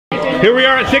Here we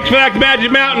are at Six Flags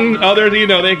Magic Mountain. Oh, there's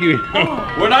Eno. Thank you.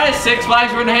 We're not at Six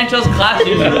Flags. We're in Hanshell's class,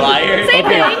 you liar.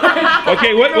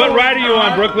 Okay, what ride are you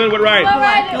on, Brooklyn? What ride?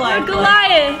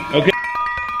 Goliath. Okay.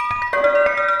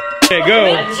 Okay, go.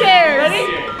 Chairs.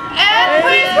 And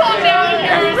please calm down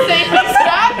your safety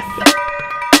straps.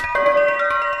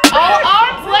 All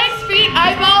arms, legs, feet,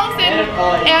 eyeballs, and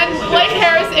leg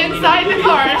hairs inside the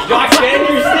car. Josh, get in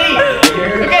your seat.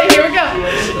 Okay, here we go.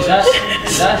 Is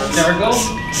that Sturgle?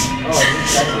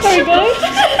 Are we going?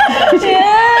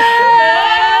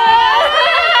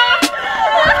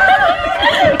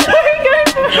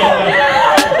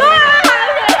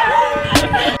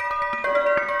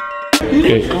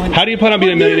 Okay. How do you plan on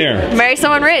being a millionaire? Marry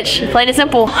someone rich, plain and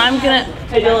simple. I'm gonna.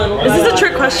 Hey Dylan, is this a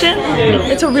trick question?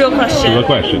 It's a real question. Real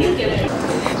question.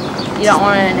 You don't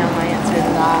want to know my answer to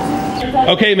that.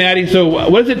 Okay, Maddie, so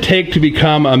what does it take to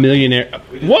become a millionaire?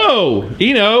 Whoa,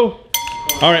 Eno.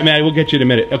 All right, Maddie, we'll get you in a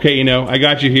minute. Okay, Eno, I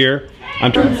got you here.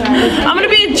 I'm gonna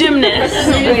be a gymnast.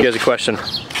 You guys a question.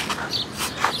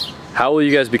 How will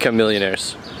you guys become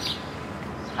millionaires?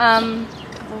 I'm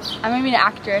gonna be an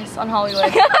actress on Hollywood.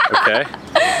 Okay.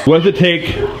 What does it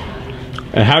take,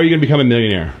 and how are you gonna become a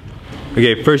millionaire?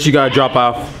 Okay, first you gotta drop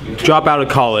out of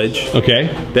college. Okay.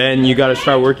 Then you gotta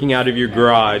start working out of your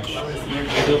garage.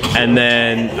 And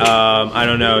then, I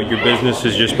don't know, your business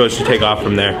is just supposed to take off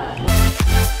from there.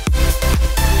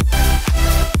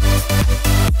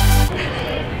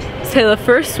 So the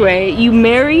first way, you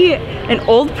marry an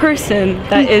old person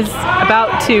that is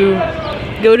about to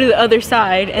go to the other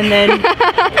side, and then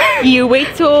you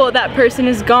wait till that person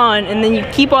is gone, and then you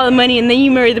keep all the money, and then you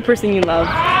marry the person you love.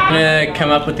 I'm gonna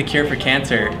come up with the cure for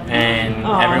cancer, and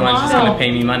everyone's just gonna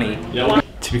pay me money.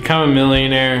 To become a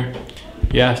millionaire,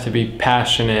 you have to be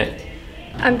passionate.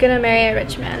 I'm gonna marry a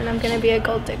rich man and I'm gonna be a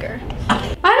gold digger.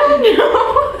 I don't know.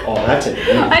 Oh, that's it.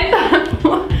 I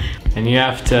thought. And you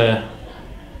have to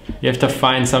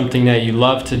find something that you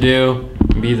love to do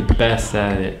and be the best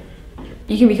at it.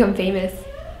 You can become famous.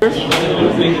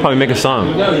 Probably make a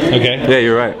song. Okay. Yeah,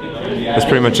 you're right. That's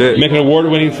pretty much it. Make an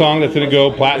award-winning song that's gonna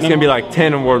go platinum. It's gonna be like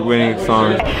 10 award-winning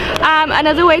songs.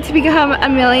 Another way to become a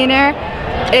millionaire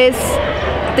is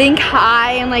think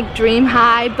high and like dream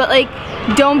high, but like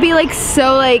don't be like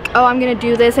so like, oh, I'm gonna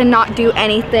do this and not do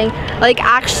anything. Like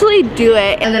actually do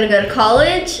it. I'm gonna go to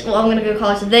college. Well, I'm gonna go to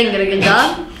college and then get a good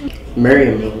job. Marry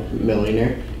a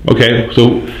millionaire. Okay,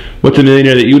 so what's a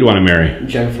millionaire that you would want to marry?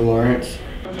 Jennifer Lawrence.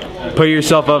 Put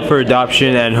yourself up for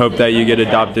adoption and hope that you get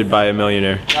adopted by a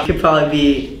millionaire. I could probably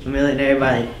be a millionaire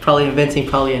by probably inventing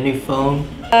a new phone.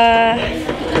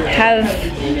 Have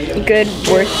good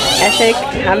work ethic,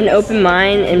 have an open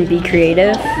mind, and be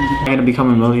creative. I'm gonna become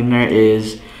a millionaire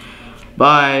is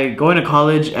by going to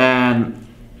college, and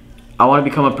I want to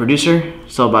become a producer.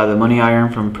 So by the money I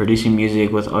earn from producing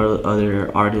music with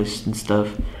other artists and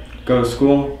stuff. Go to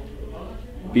school,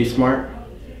 be smart,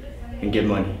 and get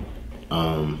money.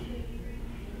 I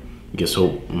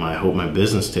hope my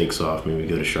business takes off. Maybe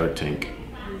go to Shark Tank.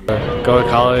 Go to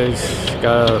college,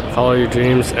 gotta follow your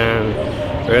dreams, and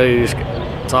really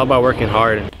it's all about working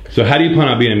hard. So how do you plan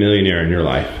on being a millionaire in your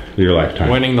lifetime?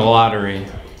 Winning the lottery.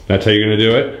 That's how you're gonna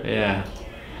do it? Yeah.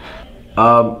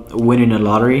 Winning the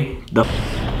lottery.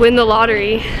 Win the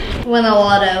lottery. Win the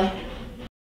lotto.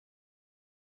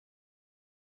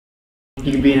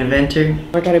 You can be an inventor.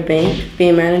 Work at a bank, be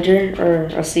a manager, or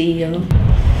a CEO.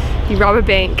 You rob a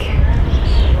bank.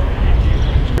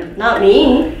 Not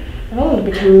me. I don't want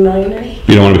to become a millionaire.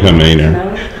 You don't want to become a millionaire?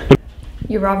 No.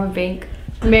 You rob a bank.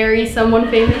 Marry someone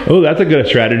famous. Oh, that's a good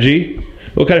strategy.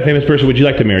 What kind of famous person would you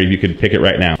like to marry if you could pick it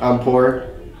right now? I'm poor,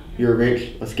 you're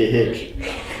rich, let's get hitched.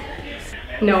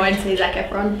 No, I'd say Zac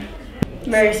Efron.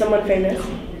 Marry someone famous.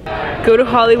 Go to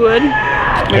Hollywood,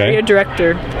 marry a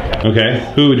director. Okay.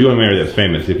 Who would you want to marry that's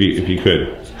famous if you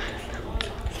could?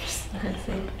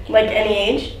 Like any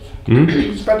age?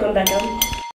 Mm-hmm. Brooklyn Beckham.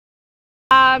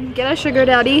 Get a sugar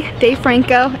daddy, Dave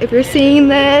Franco, if you're seeing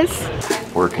this.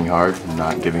 Working hard and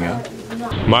not giving up.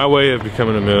 My way of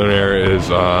becoming a millionaire is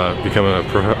becoming a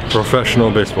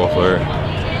professional baseball player.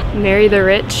 Marry the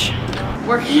rich.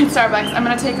 Working at Starbucks. I'm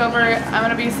gonna take over. I'm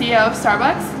gonna be CEO of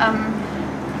Starbucks.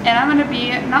 And I'm gonna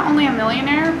be not only a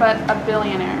millionaire but a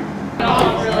billionaire.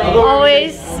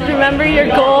 Always remember your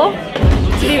goal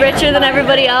to be richer than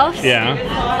everybody else. Yeah.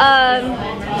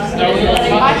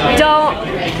 Don't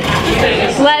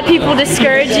let people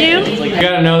discourage you. You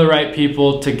gotta know the right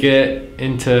people to get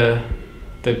into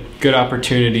the good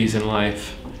opportunities in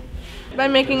life. By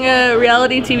making a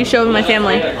reality TV show with my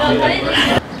family.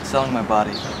 Selling my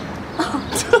body.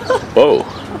 Whoa.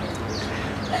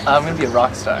 I'm gonna be a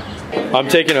rock star. I'm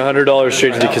taking $100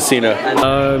 straight to the casino.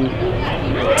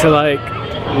 To like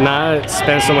not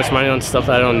spend so much money on stuff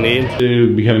that I don't need.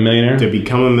 To become a millionaire? To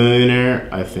become a millionaire,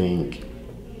 I think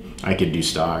I could do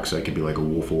stocks. I could be like a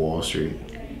Wolf of Wall Street.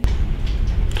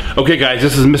 Okay guys,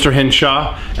 this is Mr.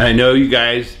 Henshaw, and I know you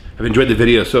guys have enjoyed the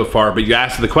video so far, but you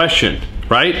asked the question,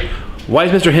 right? Why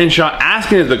is Mr. Henshaw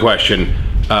asking us the question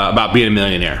about being a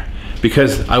millionaire?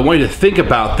 Because I want you to think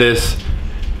about this,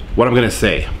 what I'm gonna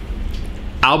say.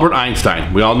 Albert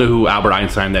Einstein, we all know who Albert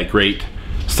Einstein, that great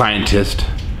scientist,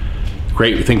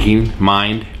 great thinking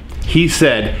mind. He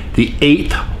said the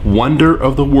 8th wonder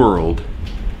of the world,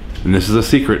 and this is a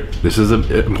secret, this is an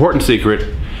important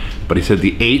secret, but he said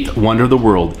the 8th wonder of the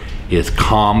world is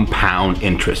compound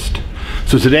interest.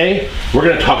 So today, we're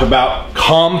gonna talk about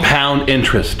compound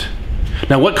interest.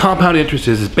 Now what compound interest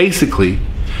is basically,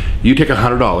 you take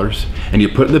 $100 and you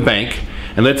put it in the bank,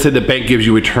 and let's say the bank gives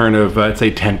you a return of, let's say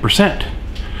 10%.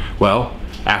 Well,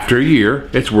 after a year,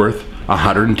 it's worth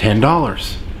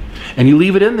 $110. And you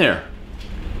leave it in there.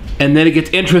 And then it gets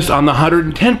interest on the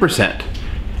 110%.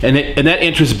 And that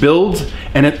interest builds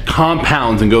and it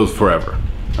compounds and goes forever.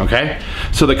 Okay?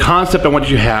 So the concept I want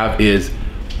you to have is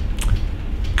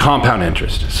compound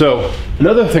interest. So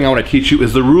another thing I want to teach you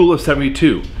is the rule of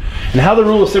 72. And how the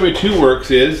rule of 72 works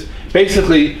is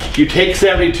basically you take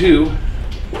 72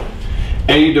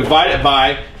 and you divide it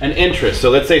by an interest. So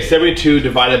let's say 72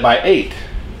 divided by 8.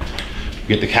 You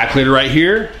get the calculator right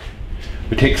here.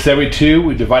 We take 72,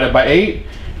 we divide it by 8,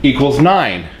 equals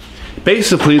 9.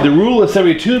 Basically, the rule of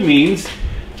 72 means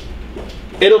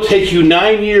it'll take you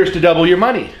 9 years to double your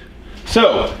money.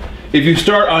 So, if you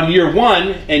start on year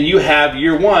 1 and you have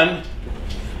year 1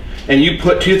 and you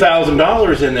put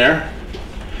 $2,000 in there,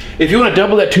 if you want to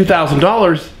double that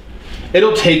 $2,000,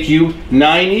 it'll take you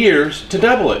 9 years to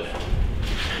double it.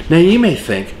 Now you may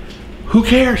think, who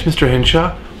cares, Mr.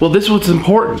 Henshaw? Well, this is what's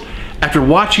important. After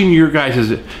watching your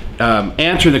guys'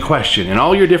 answer the question and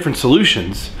all your different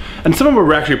solutions, and some of them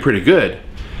were actually pretty good,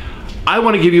 I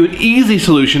want to give you an easy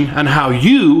solution on how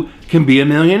you can be a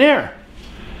millionaire.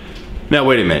 Now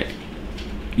wait a minute.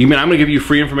 You mean I'm going to give you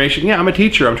free information? Yeah, I'm a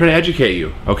teacher. I'm trying to educate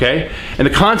you, okay? And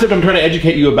the concept I'm trying to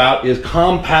educate you about is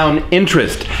compound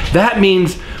interest. That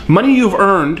means money you've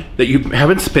earned that you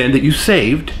haven't spent, that you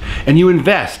saved, and you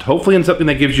invest, hopefully in something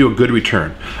that gives you a good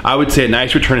return. I would say a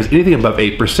nice return is anything above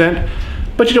 8%,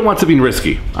 but you don't want something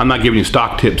risky. I'm not giving you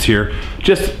stock tips here.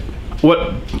 Just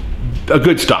what a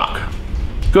good stock.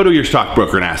 Go to your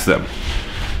stockbroker and ask them.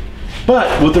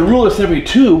 But with the rule of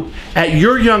 72, at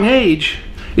your young age,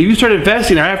 if you start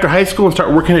investing after high school and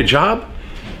start working a job,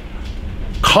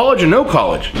 college or no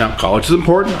college, now college is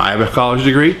important, I have a college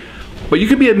degree, but you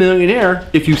could be a millionaire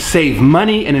if you save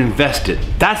money and invest it.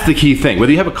 That's the key thing.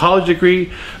 Whether you have a college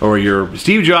degree or you're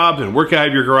Steve Jobs and work out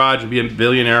of your garage and be a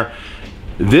billionaire,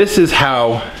 this is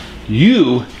how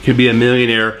you can be a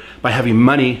millionaire, by having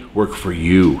money work for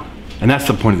you. And that's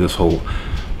the point of this whole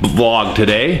vlog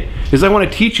today, is I want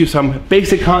to teach you some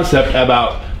basic concept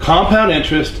about compound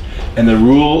interest and the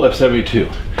rule of 72.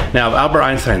 Now, if Albert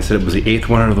Einstein said it was the 8th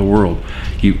wonder of the world,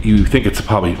 you think it's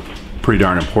probably pretty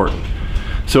darn important.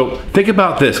 So think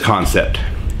about this concept.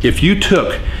 If you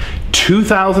took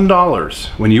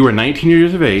 $2,000 when you were 19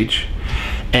 years of age,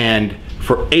 and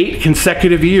for 8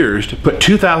 consecutive years to put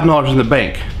 $2,000 in the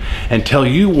bank until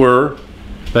you were,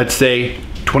 let's say,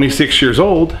 26 years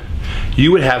old,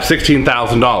 you would have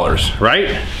 $16,000, right?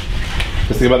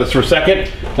 Let's think about this for a second.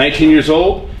 19 years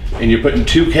old, and you're putting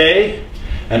 2K,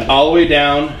 and all the way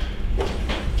down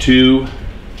to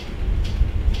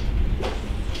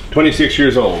 26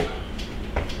 years old,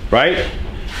 right?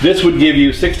 This would give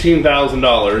you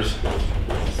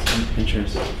 $16,000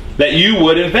 interest that you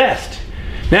would invest.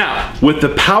 Now, with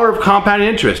the power of compound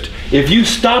interest, if you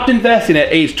stopped investing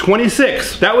at age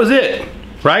 26, that was it,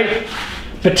 right?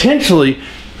 Potentially,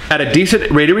 at a decent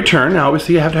rate of return. Now,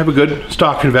 obviously, you have to have a good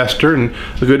stock investor and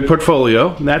a good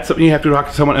portfolio. And that's something you have to talk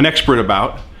to someone, an expert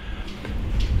about.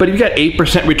 But if you got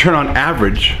 8% return on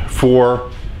average for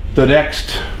the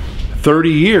next 30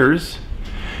 years,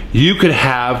 you could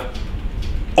have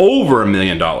over $1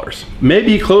 million,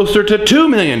 maybe closer to $2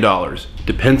 million.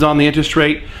 Depends on the interest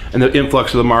rate and the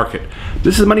influx of the market.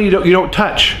 This is money you don't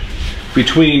touch.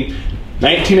 Between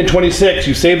 19 and 26,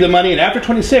 you save the money, and after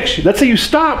 26, let's say you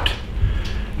stopped,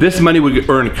 this money would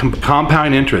earn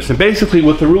compound interest. And basically,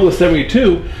 with the rule of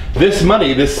 72, this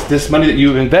money that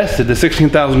you've invested, the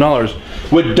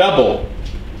 $16,000, would double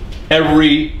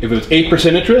every, if it was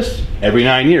 8% interest, every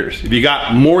 9 years. If you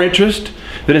got more interest,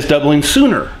 then it's doubling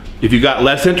sooner. If you got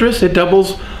less interest, it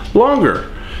doubles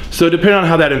longer. So depending on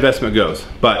how that investment goes.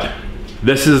 But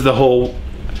this is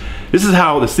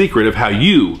how the secret of how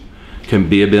you can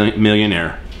be a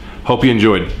millionaire. Hope you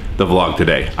enjoyed the vlog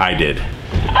today. I did.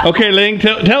 Okay, Ling,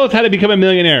 tell us how to become a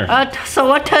millionaire. So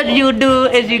what you do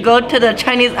is you go to the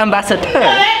Chinese ambassador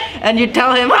and you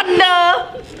tell him, no.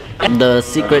 The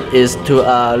secret is to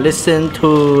listen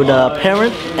to the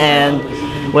parent, and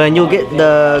when you get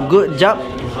the good job,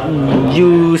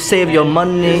 you save your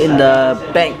money in the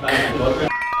bank.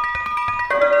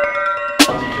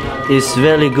 It's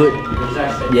very good.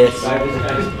 Yes.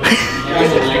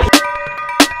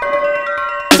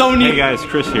 Hey guys,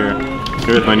 Chris here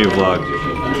with my new vlog.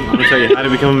 I'm gonna tell you how to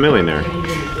become a millionaire.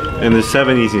 And there's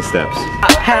 7 easy steps.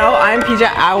 Hello, I'm PJ.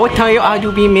 I will tell you how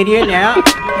to be a millionaire.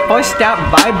 First step,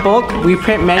 buy book. We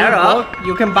print many books.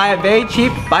 You can buy it very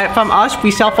cheap. Buy it from us.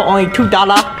 We sell for only $2.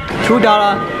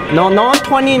 $2. No,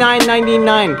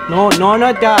 $29.99. No,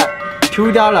 not that.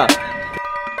 $2.